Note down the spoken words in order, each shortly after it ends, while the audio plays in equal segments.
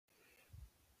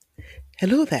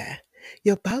Hello there.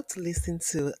 You're about to listen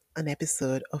to an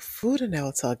episode of Food and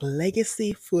Health Talk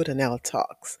Legacy Food and Health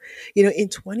Talks. In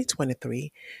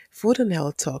 2023, Food and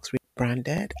Health Talks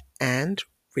rebranded and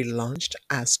relaunched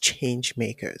as Change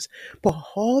Makers. But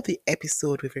all the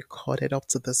episode we've recorded up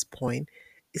to this point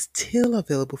is still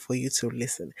available for you to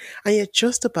listen. And you're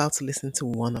just about to listen to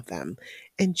one of them.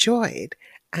 Enjoy it.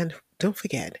 And don't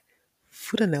forget,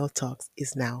 Food and Health Talks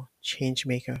is now Change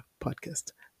Maker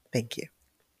Podcast. Thank you.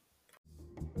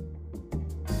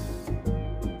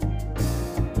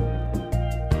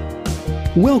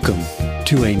 Welcome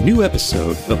to a new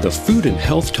episode of the Food and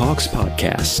Health Talks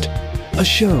podcast, a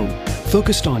show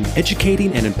focused on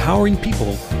educating and empowering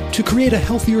people to create a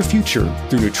healthier future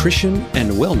through nutrition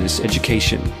and wellness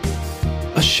education.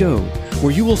 A show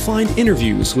where you will find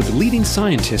interviews with leading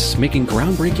scientists making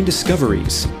groundbreaking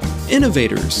discoveries,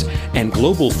 innovators, and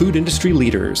global food industry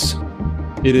leaders.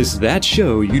 It is that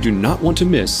show you do not want to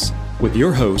miss with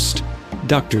your host,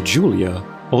 Dr. Julia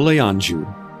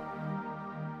Oleanju.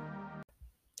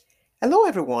 Hello,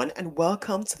 everyone, and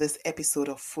welcome to this episode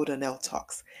of Food and Health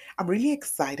Talks. I'm really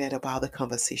excited about the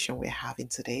conversation we're having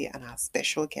today and our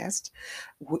special guest,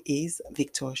 who is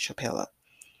Victor Chapela.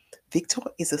 Victor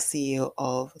is the CEO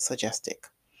of Suggestic.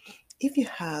 If you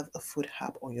have a food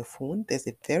app on your phone, there's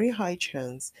a very high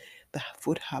chance the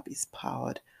food app is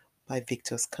powered by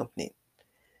Victor's company.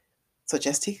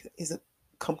 Suggestic is a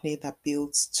company that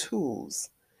builds tools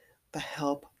that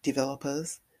help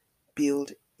developers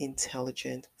build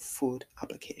intelligent food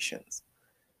applications.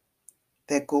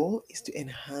 Their goal is to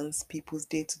enhance people's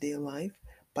day-to-day life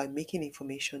by making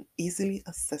information easily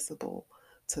accessible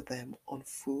to them on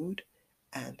food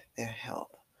and their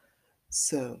health.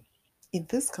 So, in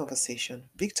this conversation,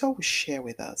 Victor will share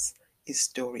with us his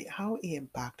story, how he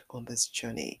embarked on this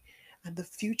journey, and the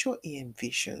future he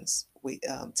envisions with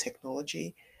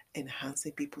technology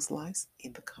enhancing people's lives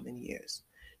in the coming years.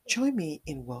 Join me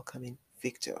in welcoming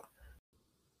Victor.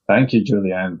 Thank you,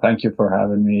 Julia, and thank you for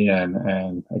having me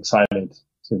and excited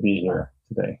to be here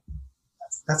today.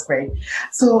 That's great.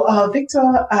 So,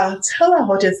 Victor, tell our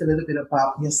audience a little bit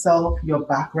about yourself, your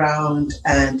background,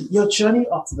 and your journey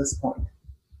up to this point.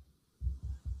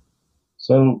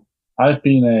 So, I've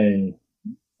been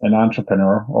an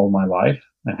entrepreneur all my life.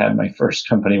 I had my first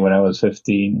company when I was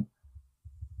 15,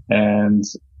 and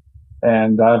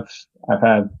I've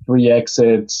had 3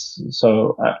 exits.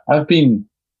 So I've been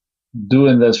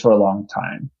doing this for a long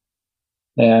time.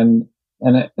 And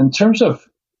in terms of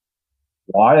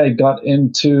why I got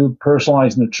into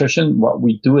personalized nutrition, what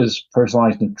we do is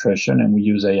personalized nutrition, and we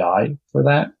use AI for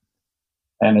that.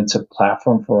 And it's a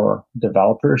platform for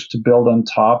developers to build on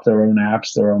top their own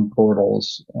apps, their own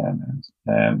portals. And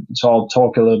so I'll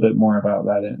talk a little bit more about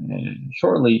that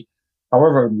shortly.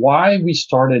 However, why we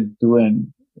started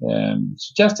doing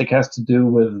Suggestic has to do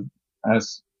with,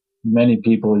 as many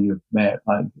people you've met,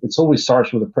 like, it's always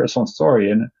starts with a personal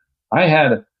story. And I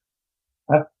had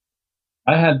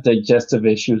digestive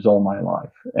issues all my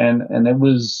life, and it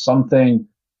was something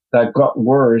that got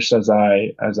worse as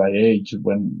I aged.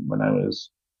 When I was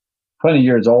 20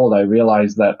 years old, I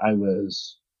realized that it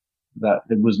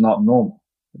was not normal,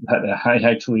 that I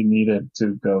actually needed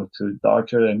to go to a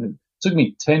doctor. And it took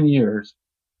me 10 years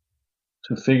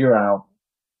to figure out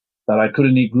that I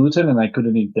couldn't eat gluten and I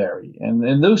couldn't eat dairy.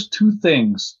 And those two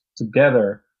things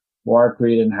together were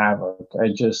creating havoc. I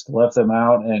just left them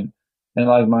out, and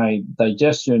like my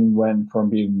digestion went from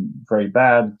being very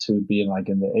bad to being like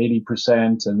in the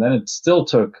 80%. And then it still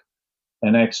took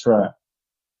an extra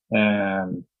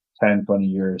 10, 20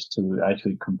 years to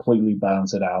actually completely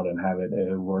balance it out and have it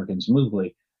working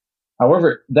smoothly.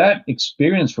 However, that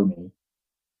experience for me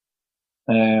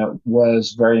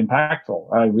was very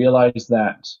impactful. I realized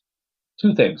that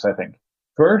 2 things, I think.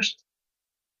 First,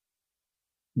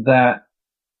 that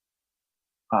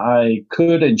I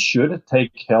could and should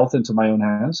take health into my own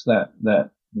hands,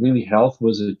 that really health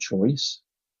was a choice,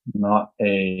 not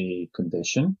a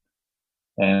condition.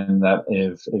 And that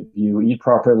if you eat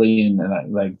properly and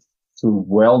like through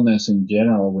wellness in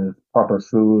general with proper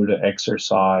food,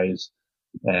 exercise,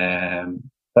 and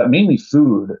but mainly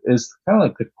food is kind of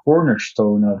like the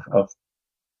cornerstone of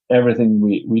everything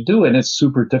we do, and it's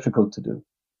super difficult to do.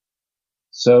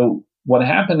 So what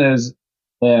happened is,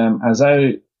 as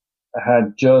I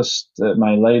had just,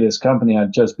 my latest company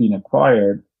had just been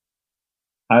acquired,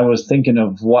 I was thinking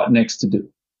of what next to do.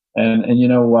 And you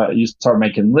know what, you start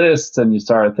making lists and you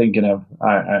start thinking of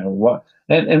what,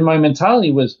 and my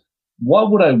mentality was,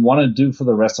 what would I want to do for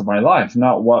the rest of my life?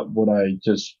 Not what would I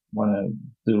just want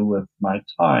to do with my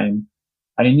time.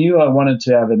 I knew I wanted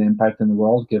to have an impact in the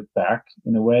world, give back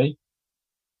in a way.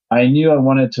 I knew I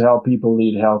wanted to help people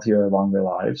lead healthier, longer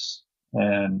lives,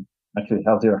 and actually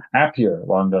healthier, happier,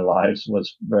 longer lives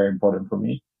was very important for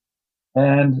me.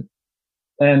 And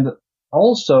and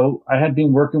also, I had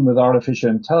been working with artificial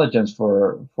intelligence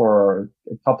for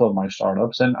a couple of my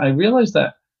startups, and I realized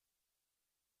that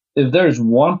if there's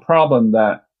one problem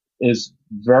that is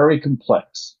very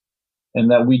complex and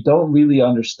that we don't really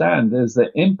understand is the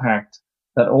impact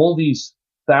that all these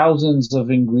thousands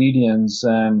of ingredients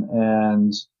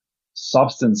and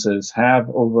substances have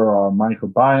over our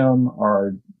microbiome,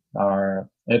 our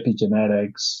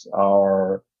epigenetics,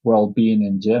 our well-being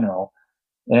in general.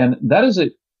 And that is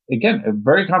again, a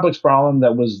very complex problem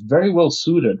that was very well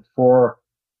suited for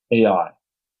AI.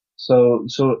 So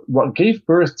what gave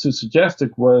birth to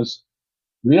Suggestic was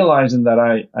realizing that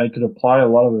I could apply a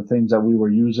lot of the things that we were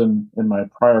using in my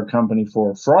prior company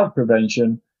for fraud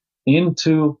prevention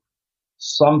into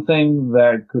something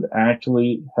that could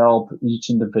actually help each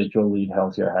individual lead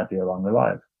healthier, happier, longer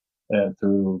life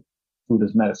through food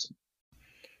as medicine.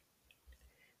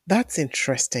 That's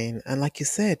interesting. And like you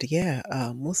said, yeah,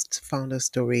 most founder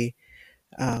story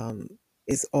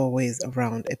is always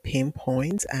around a pain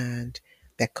point, and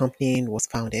their company was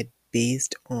founded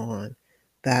based on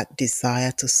that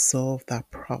desire to solve that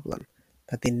problem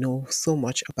that they know so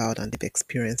much about and they've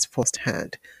experienced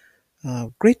firsthand.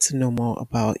 Great to know more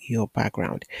about your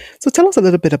background. So tell us a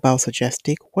little bit about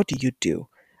Suggestic. What do you do?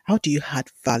 How do you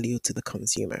add value to the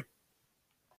consumer?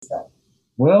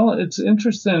 Well, it's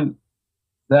interesting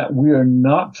that we are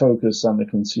not focused on the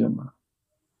consumer.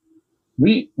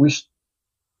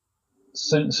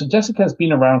 Suggestic has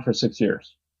been around for 6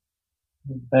 years.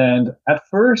 And at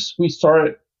first we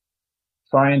started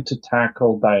trying to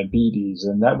tackle diabetes,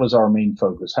 and that was our main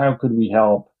focus. How could we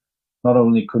help not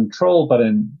only control, but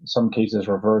in some cases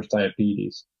reverse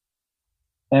diabetes?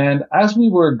 And as we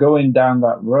were going down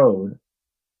that road,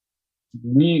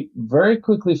 we very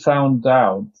quickly found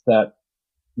out that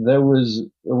there was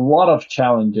a lot of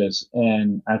challenges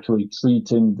in actually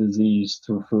treating disease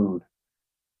through food,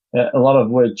 a lot of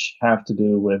which have to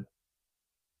do with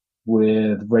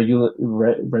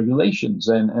regulations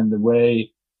and the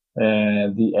way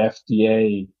the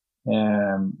FDA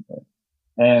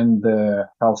and the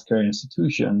healthcare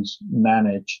institutions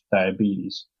manage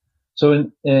diabetes. So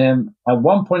at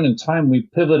one point in time, we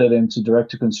pivoted into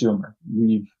direct to consumer.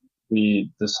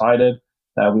 We decided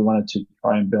that we wanted to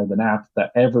try and build an app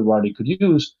that everybody could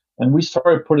use. And we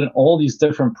started putting all these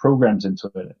different programs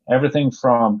into it. Everything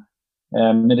from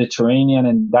Mediterranean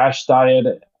and DASH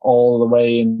diet all the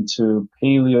way into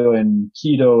paleo and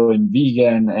keto and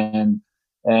vegan.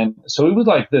 And so it was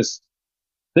like this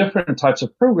different types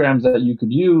of programs that you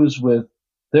could use with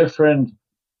different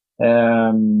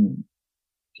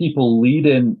people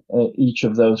leading each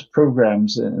of those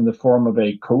programs in the form of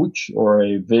a coach or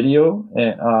a video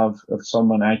of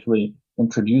someone actually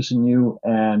introducing you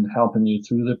and helping you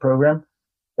through the program.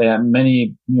 And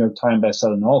many New York Times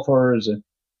bestselling authors.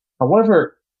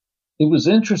 However, it was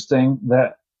interesting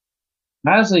that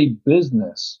as a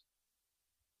business,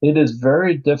 it is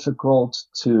very difficult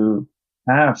to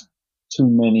have too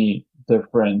many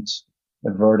different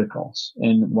verticals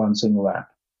in one single app.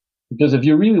 Because if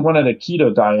you really wanted a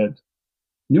keto diet,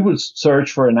 you would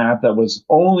search for an app that was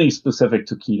only specific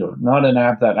to keto, not an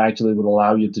app that actually would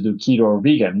allow you to do keto or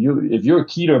vegan. If you're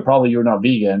keto, probably you're not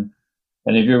vegan.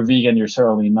 And if you're vegan, you're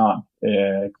certainly not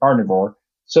carnivore.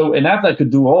 So an app that could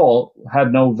do all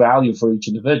had no value for each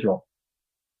individual.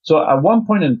 So at one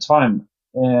point in time,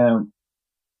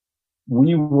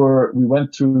 we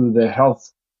went through the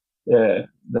health, the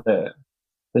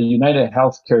United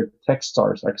Healthcare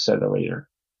TechStars Accelerator.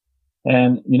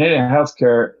 And United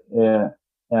Healthcare,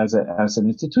 as an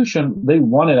institution, they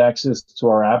wanted access to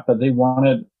our app, but they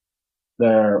wanted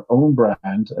their own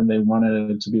brand and they wanted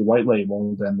it to be white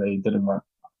labeled, and they didn't want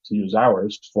to use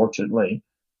ours, fortunately,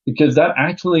 because that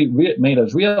actually made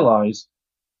us realize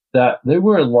that there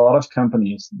were a lot of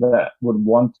companies that would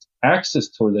want access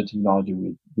to the technology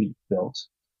we built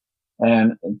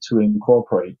and to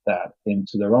incorporate that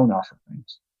into their own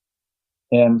offerings.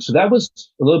 And so that was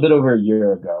a little bit over a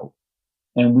year ago.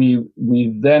 And we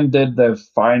then did the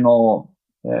final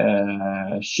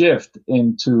shift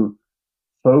into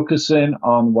focusing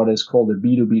on what is called the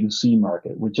B2B2C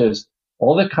market, which is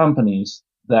all the companies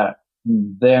that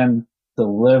then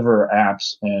deliver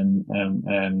apps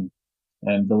and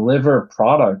deliver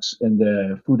products in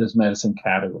the food as medicine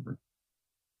category.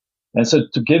 And so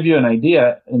to give you an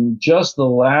idea, in just the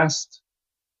last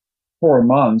 4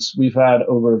 months, we've had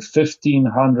over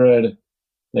 1,500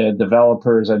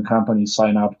 developers and companies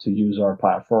sign up to use our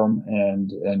platform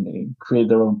and create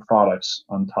their own products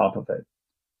on top of it.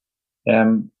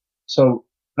 And So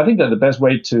I think that the best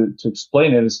way to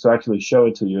explain it is to actually show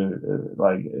it to you.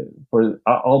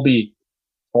 I'll be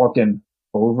talking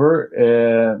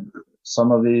over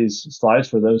some of these slides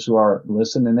for those who are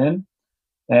listening in,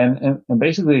 and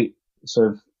basically,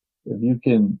 so if you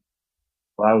can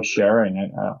allow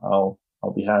sharing, I'll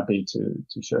be happy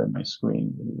to share my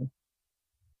screen with you.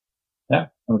 Yeah.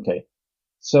 Okay.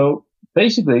 So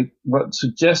basically, what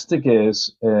Suggestic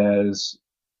is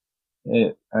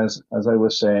as I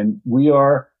was saying, we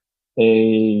are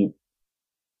a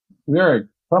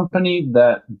company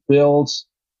that builds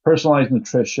personalized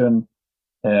nutrition,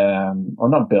 or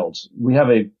not builds. We have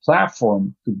a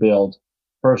platform to build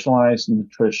personalized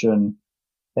nutrition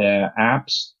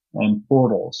apps and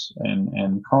portals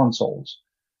and consoles.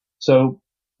 So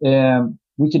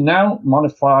we can now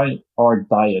modify our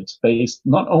diets based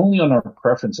not only on our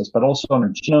preferences, but also on our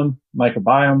genome,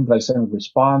 microbiome, glycemic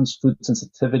response, food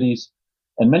sensitivities,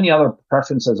 and many other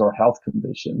preferences or health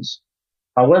conditions.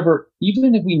 However,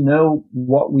 even if we know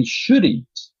what we should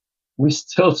eat, we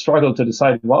still struggle to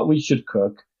decide what we should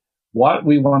cook, what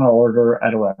we want to order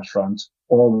at a restaurant,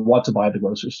 or what to buy at the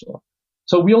grocery store.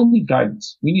 So we all need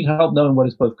guidance. We need help knowing what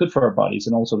is both good for our bodies,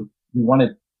 and also we want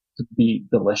it to be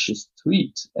delicious to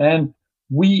eat. And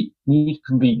we need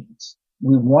convenience.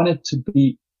 We want it to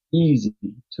be easy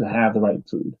to have the right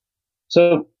food.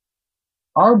 So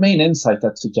our main insight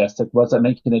at Suggestic was that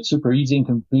making it super easy and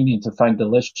convenient to find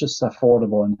delicious,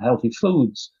 affordable, and healthy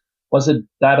foods was a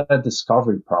data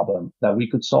discovery problem that we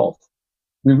could solve.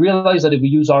 We realized that if we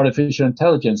use artificial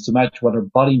intelligence to match what our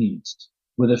body needs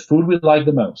with the food we like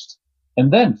the most,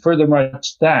 and then further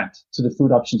match that to the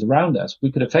food options around us,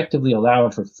 we could effectively allow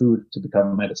for food to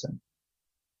become medicine.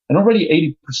 And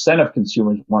already 80% of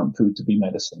consumers want food to be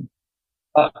medicine.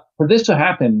 For this to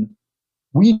happen,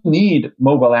 we need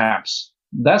mobile apps.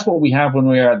 That's what we have when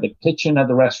we are at the kitchen, at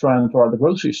the restaurant, or at the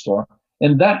grocery store.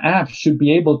 And that app should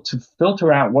be able to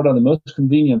filter out what are the most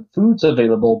convenient foods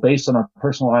available based on our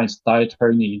personalized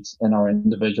dietary needs and our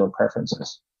individual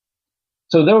preferences.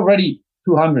 So there are already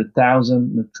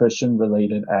 200,000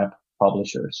 nutrition-related app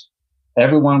publishers.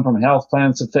 Everyone from health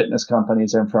plans to fitness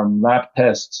companies and from lab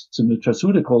tests to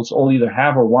nutraceuticals all either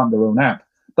have or want their own app.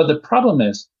 But the problem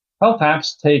is health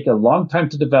apps take a long time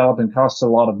to develop and cost a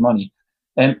lot of money.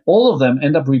 And all of them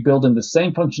end up rebuilding the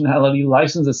same functionality,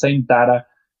 license the same data,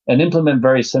 and implement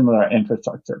very similar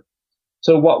infrastructure.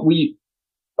 So what we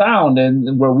found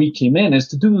and where we came in is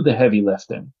to do the heavy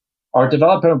lifting. Our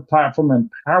developer platform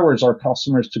empowers our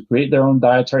customers to create their own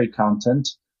dietary content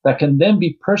that can then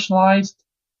be personalized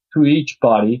to each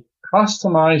body,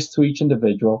 customized to each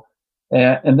individual,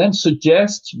 and then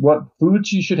suggests what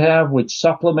foods you should have, which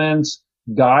supplements,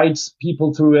 guides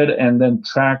people through it, and then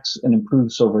tracks and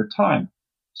improves over time.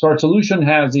 So our solution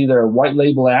has either a white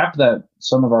label app that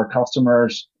some of our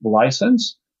customers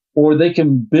license, or they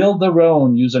can build their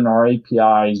own using our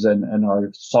APIs and our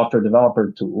software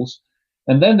developer tools.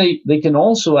 And then they can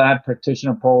also add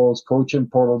practitioner portals, coaching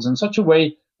portals in such a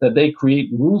way that they create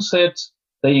rule sets,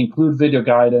 they include video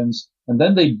guidance, and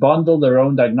then they bundle their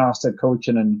own diagnostic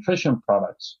coaching and nutrition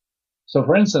products. So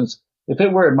for instance, if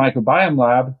it were a microbiome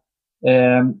lab,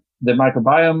 the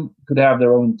microbiome could have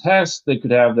their own tests, they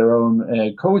could have their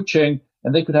own coaching,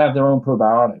 and they could have their own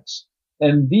probiotics.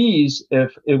 And these,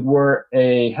 if it were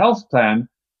a health plan,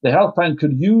 the health plan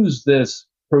could use this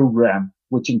program,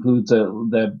 which includes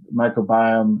the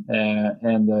microbiome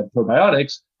and the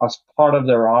probiotics, as part of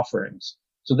their offerings.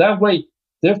 So that way,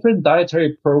 different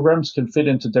dietary programs can fit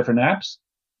into different apps,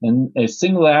 and a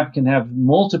single app can have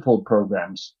multiple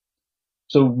programs.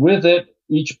 So with it,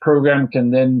 each program can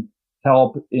then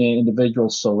help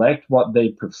individuals select what they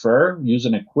prefer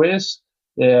using a quiz.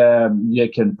 You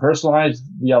can personalize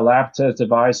via lab test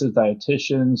devices,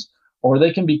 dietitians, or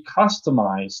they can be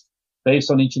customized based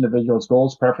on each individual's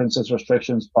goals, preferences,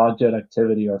 restrictions, budget,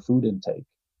 activity, or food intake.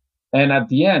 And at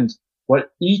the end,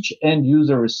 what each end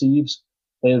user receives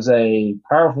is a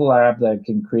powerful app that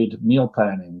can create meal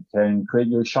planning, can create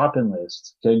your shopping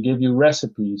list, can give you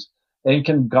recipes, and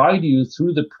can guide you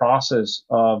through the process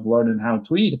of learning how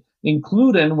to eat,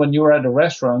 including when you're at a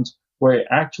restaurant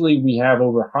where actually we have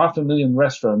over 500,000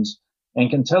 restaurants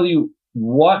and can tell you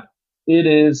what it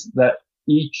is that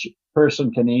each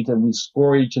person can eat, and we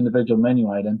score each individual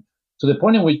menu item to the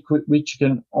point in which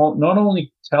can not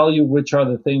only tell you which are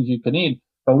the things you can eat,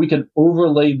 but we can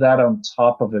overlay that on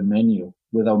top of a menu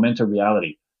with augmented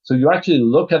reality. So you actually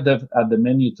look at the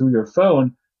menu through your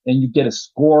phone and you get a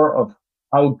score of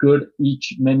how good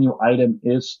each menu item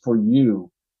is for you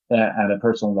at a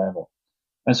personal level.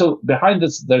 And so behind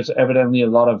this, there's evidently a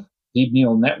lot of deep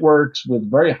neural networks with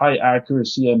very high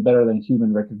accuracy and better than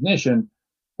human recognition.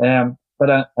 But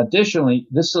But additionally,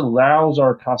 this allows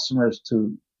our customers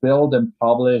to build and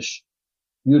publish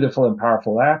beautiful and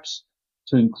powerful apps,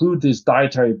 to include these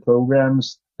dietary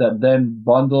programs that then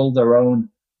bundle their own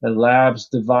labs,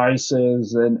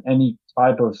 devices, and any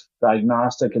type of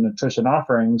diagnostic and nutrition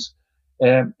offerings.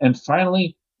 And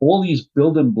finally, all these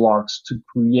building blocks to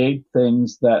create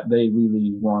things that they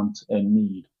really want and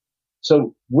need.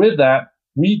 So with that,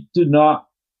 we do not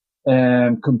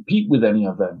compete with any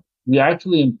of them. We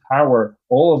actually empower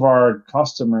all of our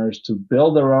customers to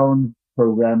build their own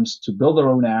programs, to build their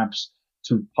own apps,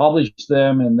 to publish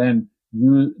them, and then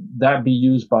that be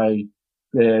used by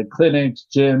clinics,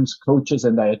 gyms, coaches,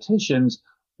 and dietitians,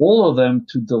 all of them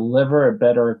to deliver a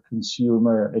better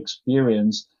consumer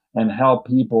experience and help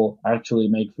people actually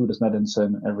make food as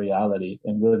medicine a reality.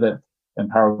 And with it,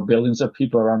 empower billions of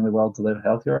people around the world to live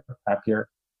healthier, happier,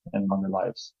 and longer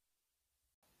lives.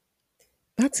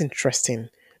 That's interesting.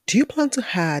 Do you plan to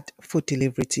add food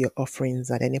delivery to your offerings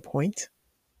at any point?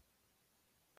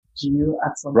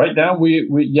 Right now,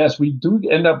 yes, we do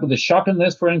end up with a shopping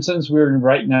list. For instance, we're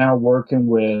right now working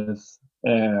with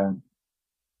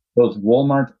both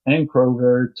Walmart and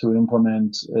Kroger to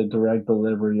implement a direct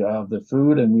delivery of the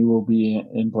food, and we will be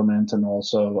implementing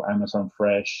also Amazon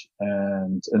Fresh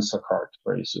and Instacart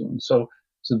very soon. So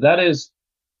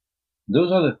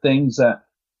those are the things that,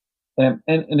 and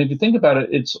if you think about it,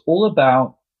 it's all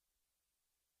about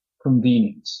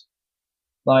convenience.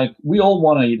 Like, we all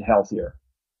want to eat healthier,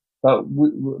 but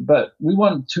we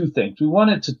want two things. We want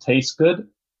it to taste good,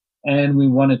 and we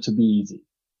want it to be easy.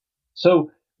 So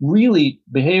really,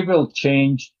 behavioral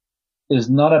change is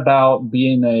not about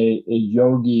being a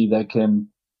yogi that can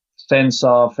fence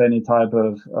off any type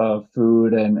of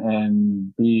food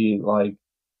and be like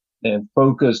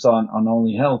focused on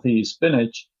only healthy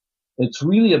spinach. It's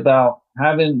really about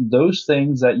having those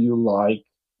things that you like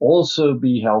also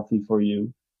be healthy for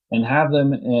you, and have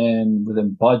them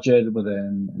within budget,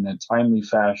 in a timely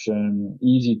fashion,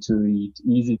 easy to eat,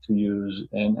 easy to use.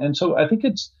 And so I think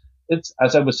it's,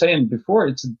 as I was saying before,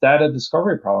 it's a data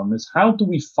discovery problem. Is how do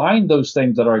we find those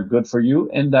things that are good for you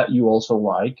and that you also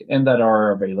like and that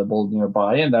are available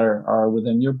nearby and that are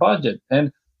within your budget?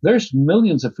 And there's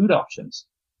millions of food options.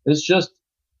 It's just,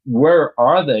 where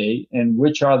are they and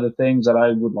which are the things that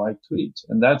I would like to eat?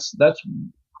 And that's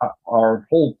our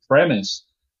whole premise,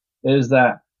 is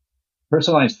that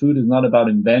personalized food is not about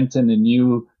inventing a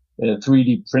new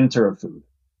 3D printer of food.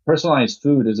 Personalized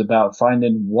food is about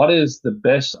finding what is the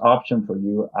best option for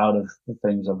you out of the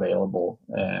things available.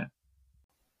 I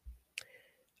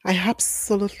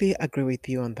absolutely agree with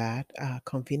you on that.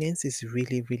 Convenience is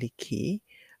really, really key.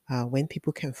 When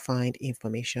people can find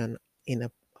information in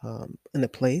a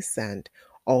place and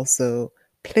also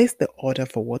place the order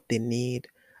for what they need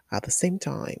at the same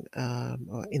time,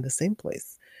 or in the same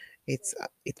place,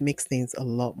 it makes things a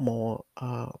lot more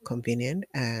convenient,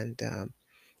 and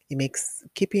it makes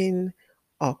keeping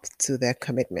up to their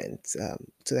commitment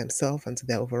to themselves and to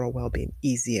their overall well-being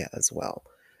easier as well.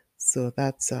 So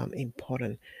that's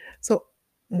important. So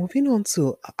moving on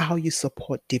to how you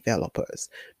support developers,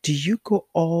 do you go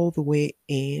all the way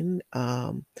in?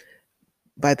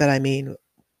 By that I mean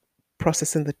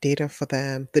processing the data for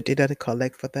them, the data to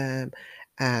collect for them,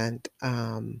 and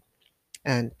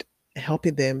and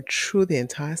helping them through the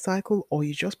entire cycle, or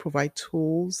you just provide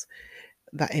tools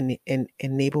that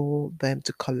enable them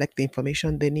to collect the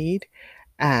information they need,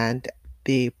 and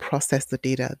they process the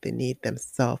data they need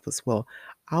themselves as well.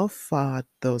 How far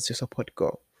does your support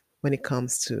go when it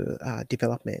comes to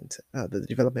development, the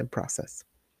development process?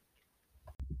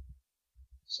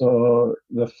 So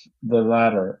the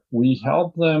latter, we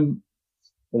help them,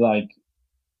 like,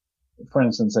 for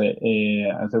instance,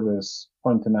 as I was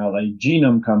pointing out, a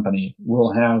genome company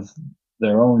will have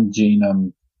their own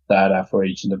genome data for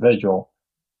each individual.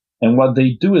 And what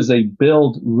they do is they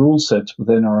build rule sets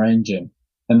within our engine.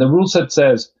 And the rule set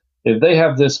says, if they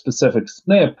have this specific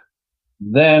SNP,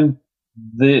 then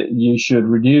you should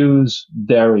reduce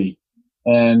dairy.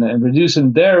 And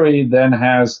reducing dairy then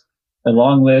has a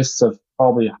long list of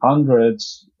probably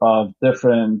hundreds of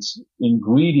different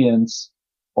ingredients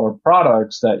or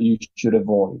products that you should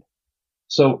avoid.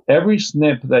 So every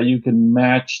SNP that you can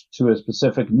match to a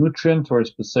specific nutrient or a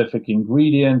specific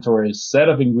ingredient or a set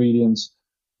of ingredients,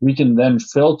 we can then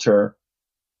filter,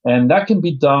 and that can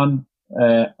be done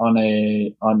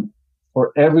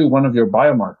for every one of your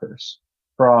biomarkers,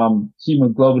 from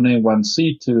hemoglobin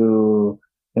A1C to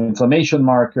inflammation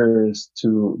markers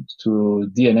to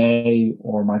DNA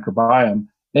or microbiome.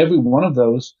 Every one of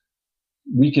those,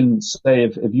 we can say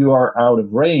if you are out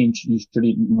of range, you should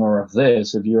eat more of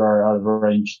this. If you are out of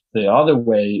range the other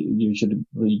way, you should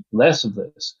eat less of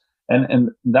this.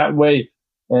 And that way,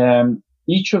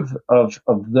 each of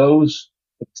those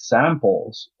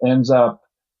examples ends up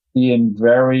being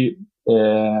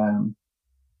um,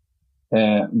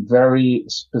 very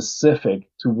specific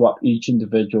to what each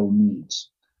individual needs.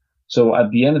 So at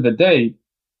the end of the day,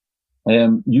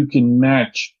 you can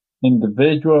match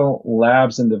individual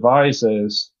labs and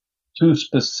devices to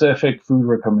specific food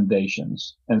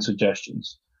recommendations and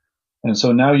suggestions. And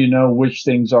so now you know which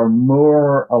things are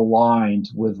more aligned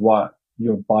with what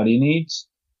your body needs.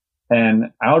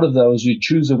 And out of those, you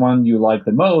choose the one you like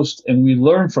the most, and we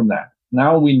learn from that.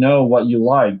 Now we know what you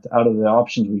liked out of the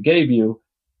options we gave you.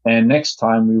 And next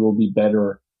time we will be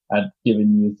better at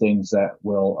giving you things that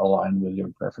will align with your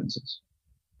preferences.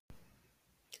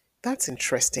 That's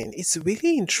interesting. It's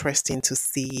really interesting to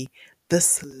see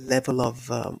this level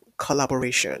of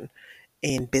collaboration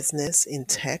in business, in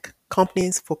tech,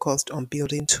 companies focused on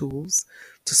building tools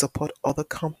to support other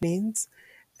companies.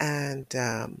 And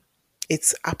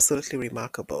it's absolutely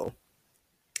remarkable.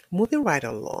 Moving right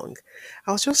along,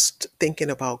 I was just thinking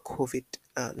about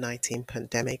COVID-19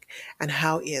 pandemic and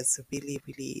how it has really,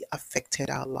 really affected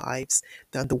our lives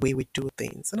and the way we do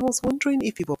things. And I was wondering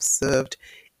if you've observed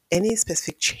any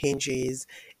specific changes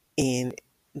in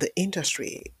the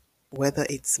industry, whether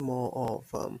it's more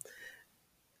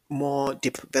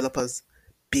developers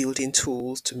building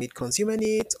tools to meet consumer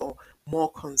needs or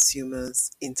more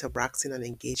consumers interacting and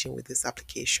engaging with these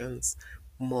applications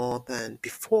more than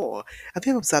before. Have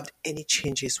you observed any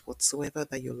changes whatsoever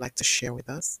that you'd like to share with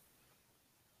us?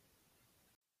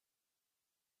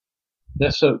 Yeah,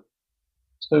 so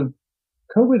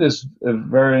COVID is a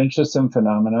very interesting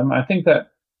phenomenon. I think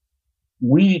that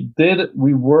we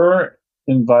were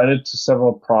invited to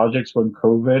several projects when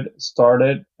COVID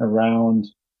started around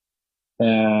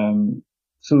um,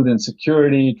 food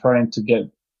insecurity, trying to get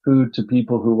food to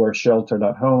people who were sheltered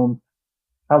at home.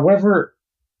 However,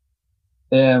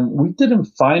 we didn't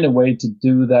find a way to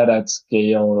do that at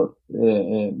scale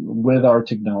with our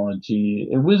technology.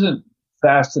 It wasn't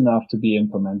fast enough to be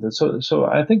implemented. So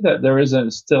I think that there is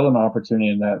still an opportunity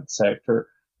in that sector.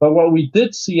 But what we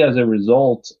did see as a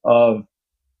result of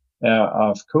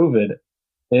COVID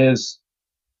is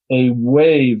a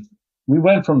wave. We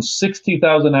went from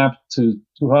 60,000 apps to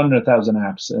 200,000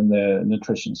 apps in the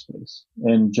nutrition space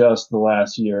in just the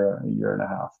last year and a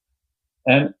half.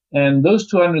 And those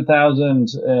 200,000,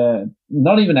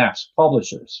 not even apps,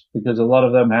 publishers, because a lot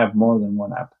of them have more than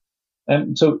one app.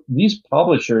 And so these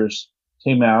publishers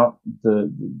came out,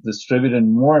 distributed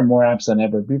more and more apps than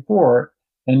ever before.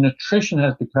 And nutrition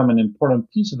has become an important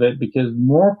piece of it because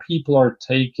more people are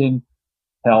taking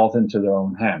health into their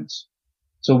own hands.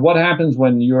 So what happens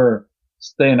when you're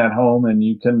staying at home and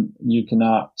you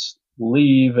cannot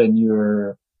leave, and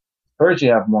you're first,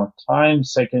 you have more time.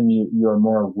 Second, you're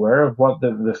more aware of what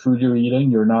the food you're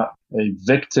eating. You're not a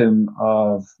victim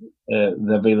of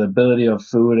the availability of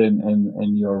food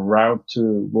and your route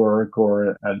to work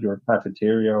or at your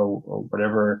cafeteria or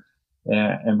whatever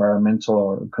environmental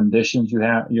or conditions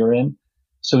you're in.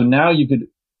 So now you could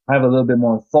have a little bit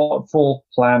more thoughtful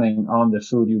planning on the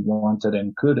food you wanted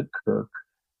and could cook.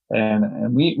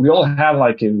 And we all have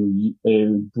like a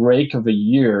break of a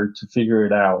year to figure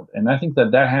it out. And I think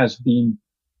that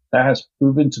has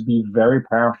proven to be very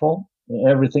powerful.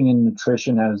 Everything in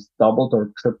nutrition has doubled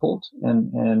or tripled,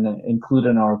 and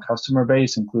including our customer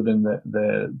base, including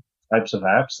the types of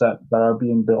apps that are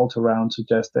being built around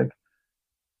Suggestic.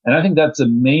 And I think that's the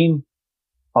main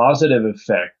positive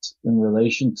effect in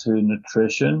relation to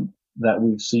nutrition that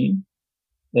we've seen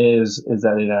is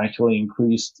that it actually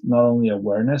increased not only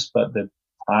awareness, but the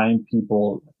time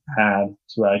people had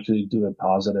to actually do a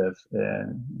positive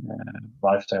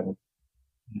lifestyle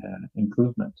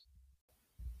improvement.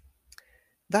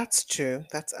 That's true.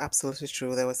 That's absolutely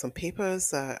true. There were some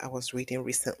papers I was reading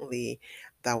recently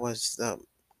that was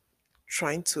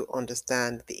trying to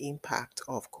understand the impact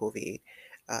of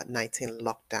COVID-19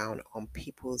 lockdown on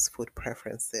people's food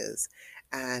preferences.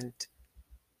 And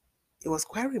it was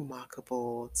quite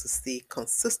remarkable to see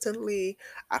consistently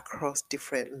across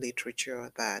different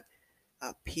literature that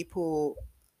people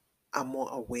are more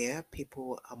aware,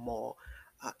 people are more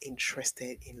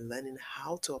interested in learning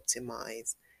how to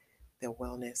optimize their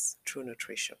wellness through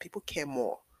nutrition. People care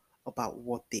more about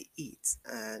what they eat,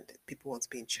 and people want to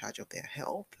be in charge of their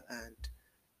health and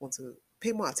want to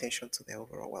pay more attention to their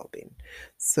overall well-being.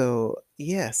 So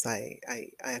yes, I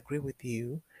agree with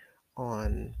you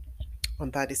on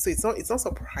that. So it's not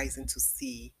surprising to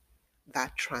see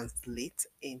that translate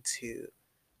into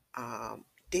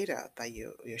data that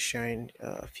you're sharing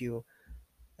a few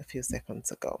seconds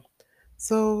ago.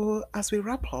 So, as we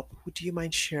wrap up, would you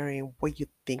mind sharing what you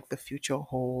think the future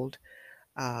hold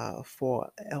for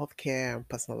healthcare and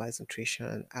personalized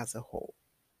nutrition as a whole?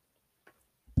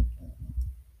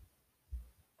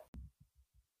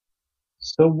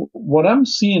 So what I'm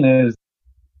seeing is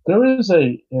there is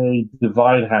a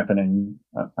divide happening.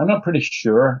 I'm not pretty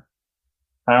sure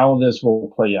how this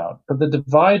will play out, but the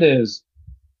divide is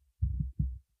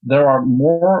there are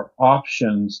more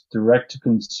options direct to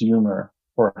consumer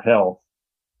for health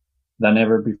than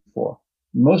ever before.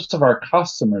 Most of our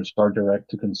customers are direct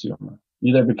to consumer,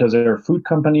 either because they're food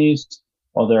companies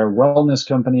or they're wellness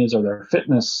companies or they're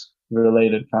fitness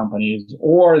related companies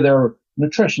or they're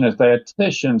nutritionists,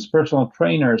 dietitians, personal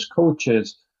trainers,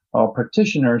 coaches,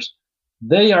 practitioners.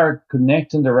 They are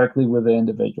connecting directly with the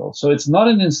individual. So it's not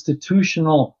an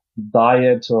institutional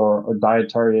diet or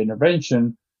dietary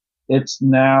intervention. It's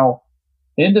now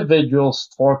individuals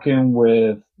talking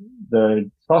with their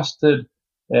trusted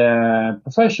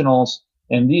professionals,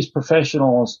 and these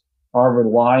professionals are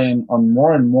relying on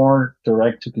more and more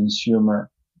direct to consumer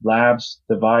labs,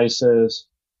 devices,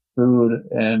 food,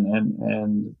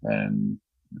 and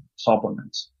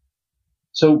supplements.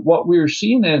 So what we're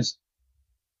seeing is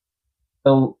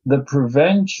the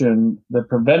prevention, the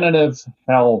preventative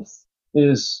health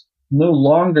is no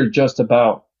longer just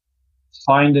about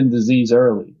finding disease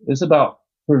early. It's about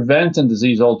preventing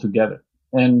disease altogether.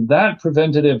 And that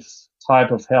preventative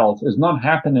type of health is not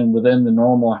happening within the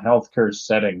normal healthcare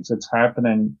settings. It's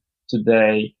happening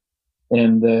today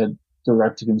in the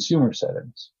direct to consumer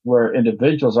settings where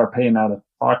individuals are paying out of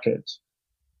pocket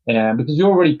and because you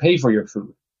already pay for your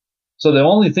food. So the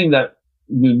only thing that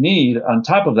you need on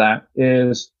top of that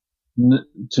is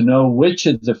to know which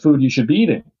is the food you should be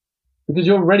eating because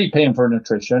you're already paying for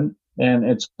nutrition and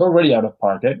it's already out of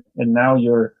pocket. And now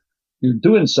you're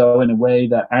doing so in a way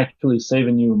that actually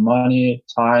saving you money,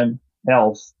 time,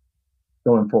 health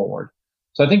going forward.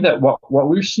 So I think that what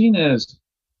we're seeing is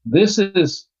this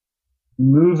is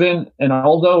moving. And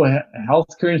although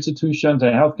healthcare institutions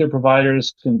and healthcare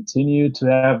providers continue to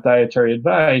have dietary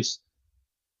advice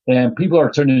and people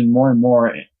are turning more and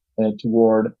more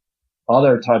toward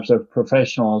other types of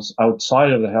professionals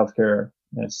outside of the healthcare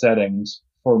settings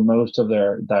for most of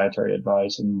their dietary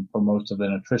advice and for most of the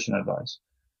nutrition advice.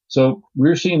 So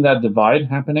we're seeing that divide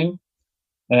happening.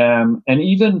 And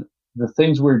even the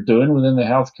things we're doing within the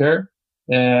healthcare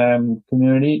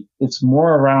community, it's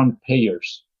more around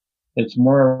payers. It's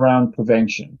more around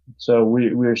prevention. So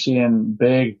we're seeing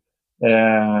big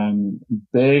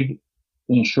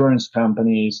insurance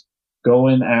companies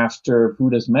going after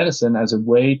food as medicine as a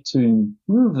way to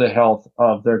improve the health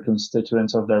of their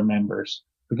constituents, of their members,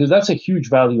 because that's a huge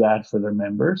value add for their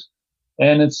members.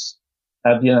 And it's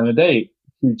at the end of the day,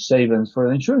 huge savings for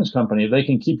the insurance company. If they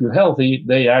can keep you healthy,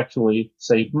 they actually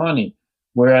save money.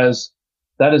 Whereas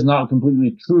that is not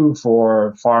completely true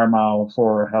for pharma or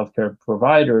for healthcare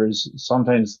providers.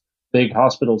 Sometimes big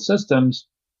hospital systems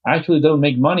actually don't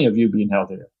make money of you being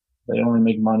healthier. They only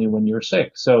make money when you're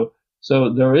sick. So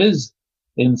there are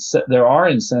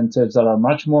incentives that are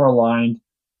much more aligned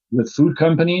with food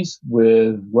companies,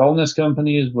 with wellness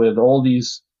companies, with all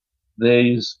these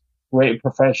great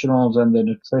professionals and the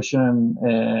nutrition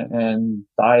and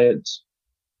diet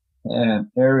and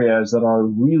areas that are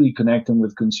really connecting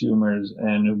with consumers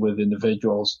and with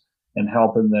individuals and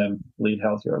helping them lead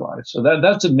healthier lives. So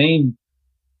that's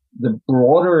the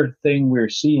broader thing we're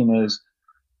seeing is,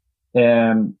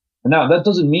 now that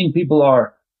doesn't mean people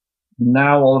are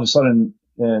now all of a sudden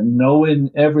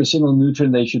knowing every single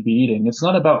nutrient they should be eating. It's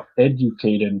not about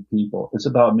educating people. It's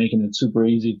about making it super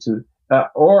easy to,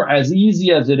 or as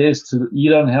easy as it is to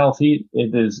eat unhealthy,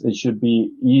 it should be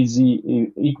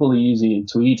equally easy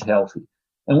to eat healthy.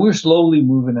 And we're slowly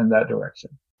moving in that direction.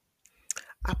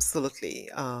 Absolutely.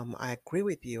 I agree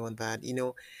with you on that.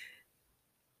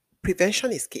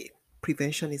 Prevention is key.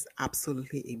 Prevention is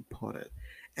absolutely important.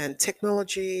 And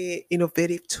technology,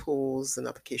 innovative tools and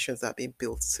applications that are being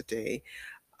built today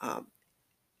um,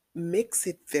 makes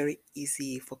it very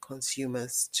easy for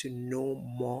consumers to know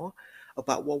more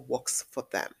about what works for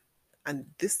them. And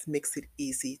this makes it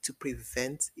easy to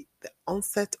prevent the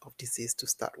onset of disease to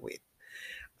start with.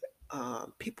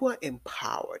 People are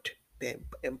empowered. They're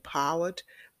empowered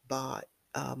by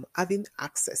having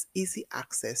access, easy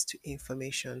access to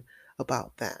information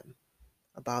about them,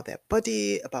 about their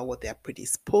body, about what they're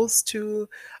predisposed to,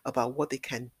 about what they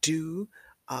can do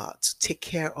to take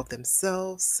care of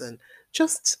themselves, and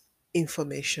just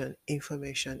information,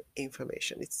 information,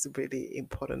 information. It's really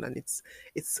important, and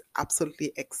it's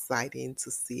absolutely exciting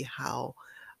to see how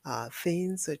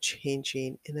things are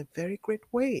changing in a very great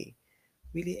way.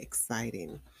 Really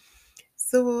exciting.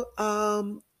 So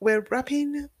we're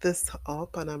wrapping this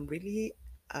up, and I'm really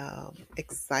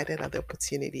excited at the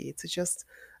opportunity to just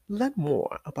learn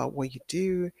more about what you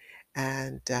do.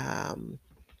 And I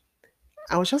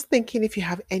was just thinking if you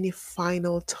have any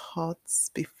final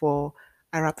thoughts before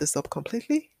I wrap this up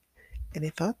completely. Any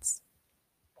thoughts?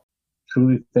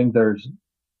 Truly think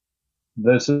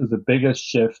this is the biggest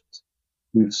shift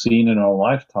we've seen in our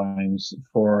lifetimes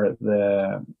for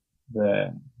the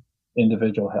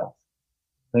individual health.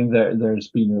 I think there's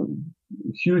been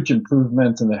a huge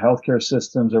improvement in the healthcare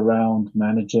systems around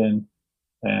managing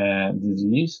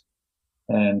disease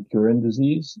and curing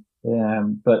disease.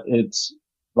 But it's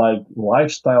like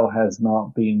lifestyle has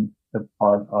not been a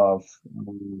part of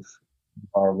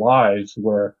our lives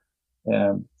where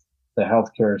um, the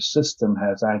healthcare system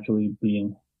has actually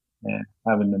been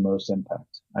having the most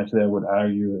impact. Actually, I would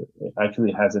argue it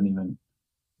actually hasn't even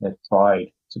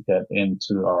tried to get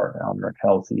into our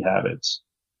healthy habits.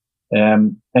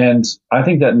 And I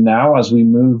think that now as we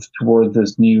move toward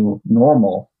this new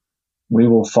normal, we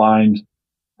will find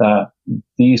that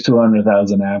these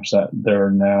 200,000 apps that there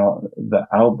are now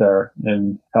out there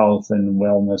in health and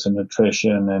wellness and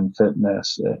nutrition and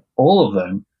fitness, all of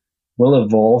them will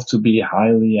evolve to be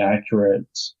highly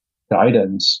accurate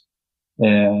guidance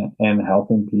and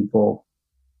helping people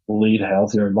lead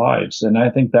healthier lives. And I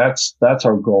think that's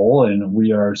our goal. And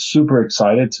we are super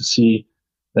excited to see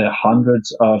the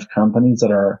hundreds of companies that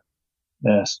are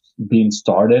being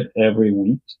started every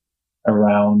week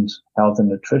around health and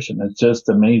nutrition. It's just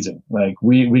amazing. Like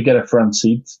we get a front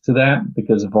seat to that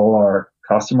because of all our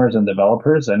customers and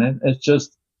developers. And it's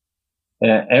just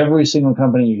every single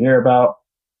company you hear about,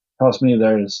 trust me,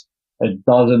 there's a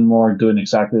dozen more doing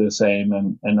exactly the same,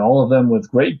 and all of them with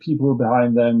great people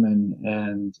behind them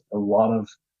and a lot of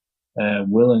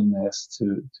willingness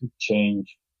to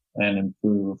change and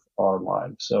improve our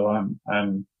lives. So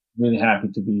I'm really happy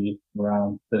to be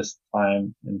around this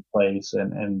time and place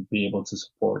and be able to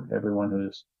support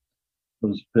everyone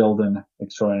who's building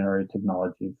extraordinary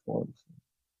technology for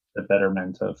the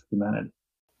betterment of humanity.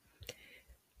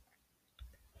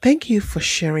 Thank you for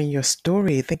sharing your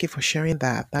story. Thank you for sharing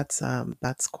that.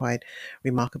 That's quite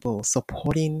remarkable.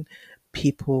 Supporting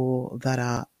people that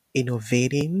are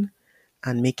innovating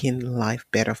and making life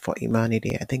better for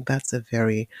humanity. I think that's a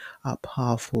very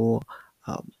powerful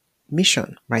um,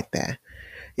 mission right there.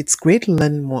 It's great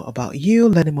learning more about you,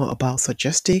 learning more about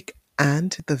Suggestic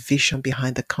and the vision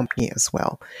behind the company as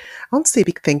well. I want to say a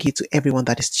big thank you to everyone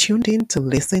that is tuned in to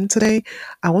listen today.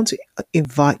 I want to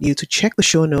invite you to check the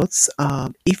show notes.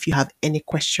 If you have any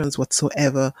questions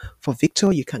whatsoever for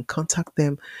Victor, you can contact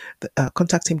him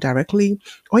directly.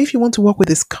 Or if you want to work with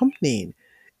this company,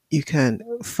 you can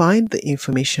find the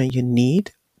information you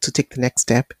need to take the next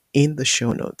step in the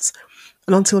show notes.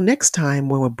 And until next time,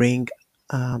 when we bring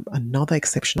another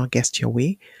exceptional guest your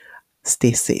way,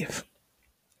 stay safe.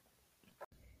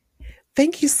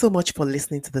 Thank you so much for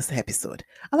listening to this episode.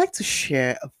 I'd like to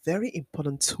share a very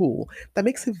important tool that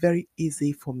makes it very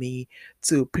easy for me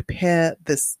to prepare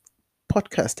this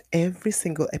podcast every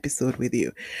single episode with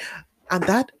you. And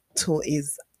that tool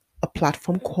is a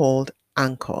platform called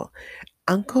Anchor.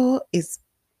 Anchor is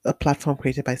a platform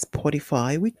created by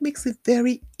Spotify, which makes it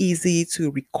very easy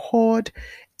to record,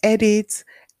 edit,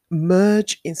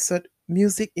 merge, insert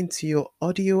music into your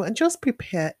audio, and just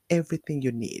prepare everything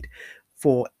you need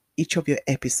for each of your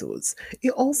episodes.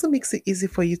 It also makes it easy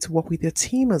for you to work with your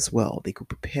team as well. They could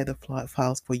prepare the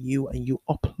files for you and you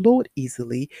upload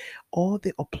easily, or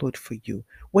they upload for you.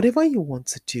 Whatever you want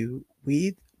to do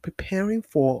with preparing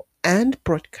for and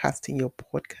broadcasting your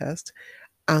podcast,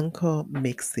 Anchor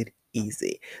makes it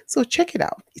easy. So check it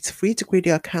out. It's free to create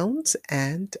your account.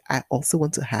 And I also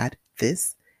want to add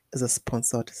this as a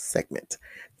sponsored segment.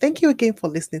 Thank you again for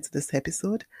listening to this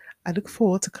episode. I look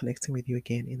forward to connecting with you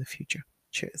again in the future.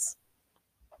 Cheers.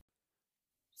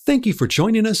 Thank you for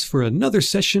joining us for another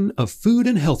session of Food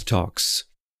and Health Talks.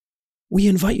 We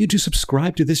invite you to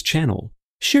subscribe to this channel,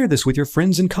 share this with your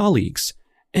friends and colleagues,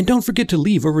 and don't forget to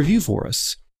leave a review for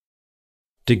us.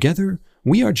 Together,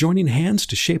 we are joining hands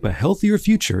to shape a healthier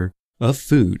future of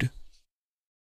food.